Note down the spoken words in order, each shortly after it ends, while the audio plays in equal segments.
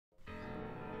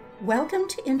Welcome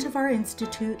to Intivar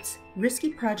Institute's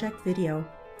RiskyProject video.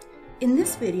 In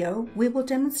this video, we will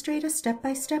demonstrate a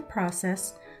step-by-step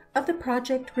process of the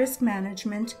project risk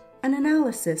management and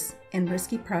analysis in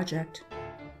RiskyProject.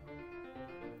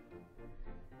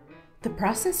 The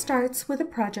process starts with a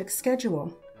project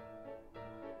schedule.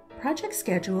 Project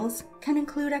schedules can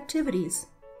include activities,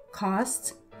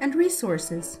 costs, and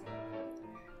resources.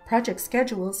 Project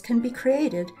schedules can be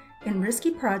created in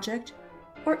RiskyProject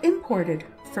or imported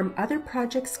from other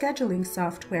project scheduling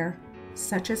software,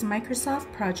 such as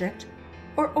Microsoft Project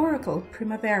or Oracle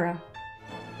Primavera.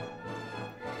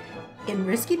 In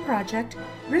RiskyProject,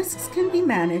 risks can be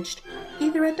managed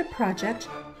either at the project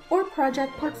or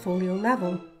project portfolio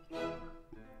level.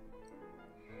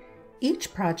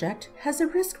 Each project has a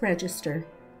risk register.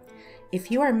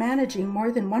 If you are managing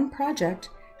more than one project,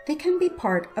 they can be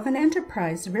part of an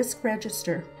enterprise risk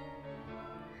register.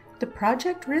 The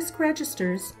project risk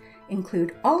registers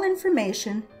include all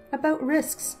information about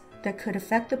risks that could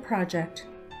affect the project.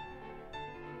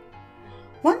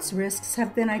 Once risks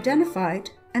have been identified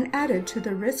and added to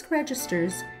the risk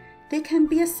registers, they can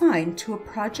be assigned to a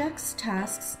project's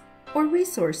tasks or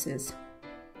resources.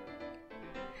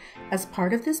 As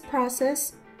part of this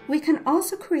process, we can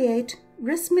also create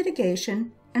risk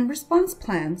mitigation and response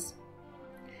plans.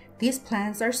 These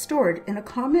plans are stored in a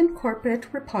common corporate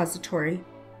repository.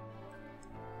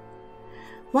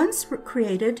 Once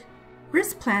created,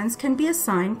 risk plans can be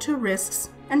assigned to risks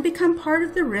and become part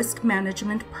of the risk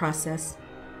management process.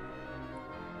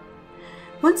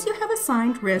 Once you have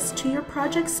assigned risks to your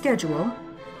project schedule,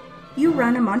 you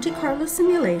run a Monte Carlo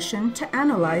simulation to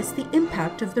analyze the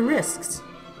impact of the risks.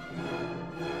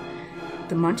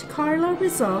 The Monte Carlo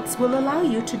results will allow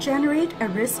you to generate a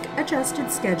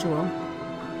risk-adjusted schedule.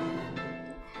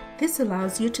 This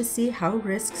allows you to see how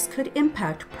risks could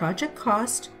impact project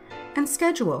cost and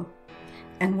schedule,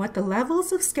 and what the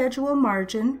levels of schedule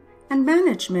margin and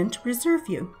management reserve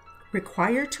you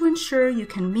require to ensure you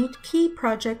can meet key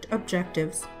project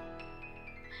objectives.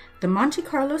 The Monte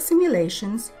Carlo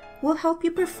simulations will help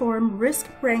you perform risk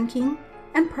ranking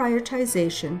and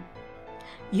prioritization.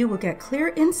 You will get clear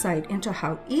insight into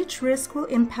how each risk will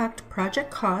impact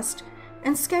project cost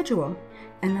and schedule,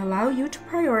 and allow you to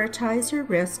prioritize your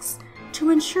risks to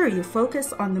ensure you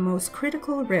focus on the most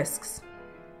critical risks.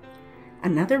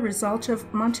 Another result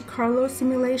of Monte Carlo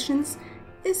simulations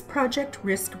is project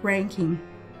risk ranking.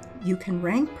 You can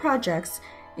rank projects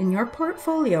in your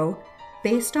portfolio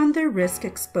based on their risk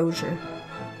exposure.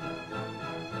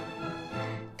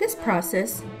 This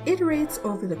process iterates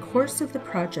over the course of the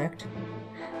project.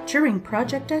 During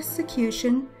project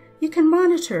execution, you can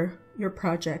monitor your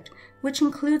project, which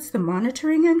includes the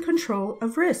monitoring and control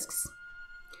of risks.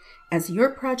 As your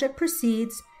project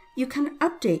proceeds, you can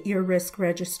update your risk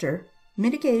register,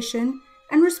 mitigation,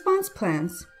 and response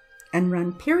plans, and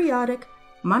run periodic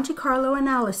Monte Carlo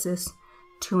analysis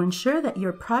to ensure that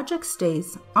your project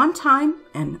stays on time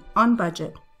and on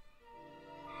budget.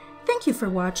 Thank you for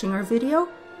watching our video.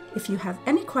 If you have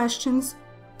any questions,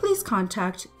 please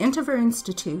contact Intivar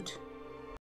Institute.